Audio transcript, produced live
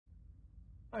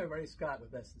Hi everybody, Scott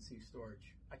with S&C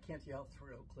Storage. I can't tell you how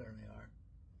thrilled Claire and I are.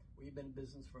 We've been in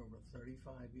business for over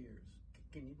 35 years.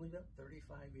 Can you believe that?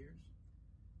 35 years?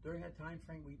 During that time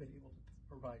frame, we've been able to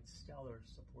provide stellar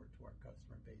support to our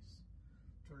customer base.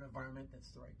 To an environment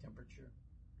that's the right temperature,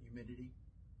 humidity.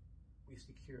 We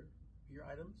secure your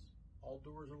items. All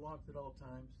doors are locked at all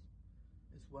times.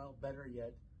 As well, better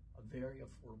yet, a very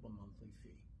affordable monthly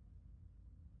fee.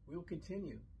 We will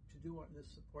continue to do this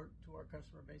support to our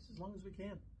customer base as long as we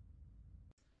can.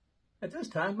 At this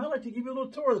time, I'd like to give you a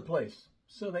little tour of the place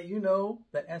so that you know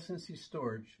that S&C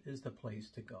Storage is the place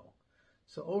to go.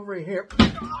 So over here,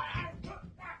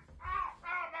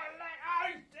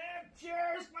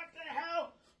 Chairs, what the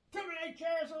hell? Too many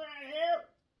chairs around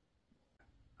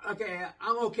here. okay,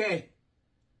 I'm okay.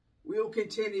 We will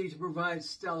continue to provide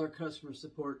stellar customer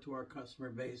support to our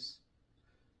customer base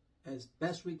as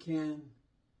best we can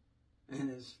and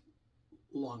as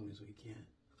long as we can.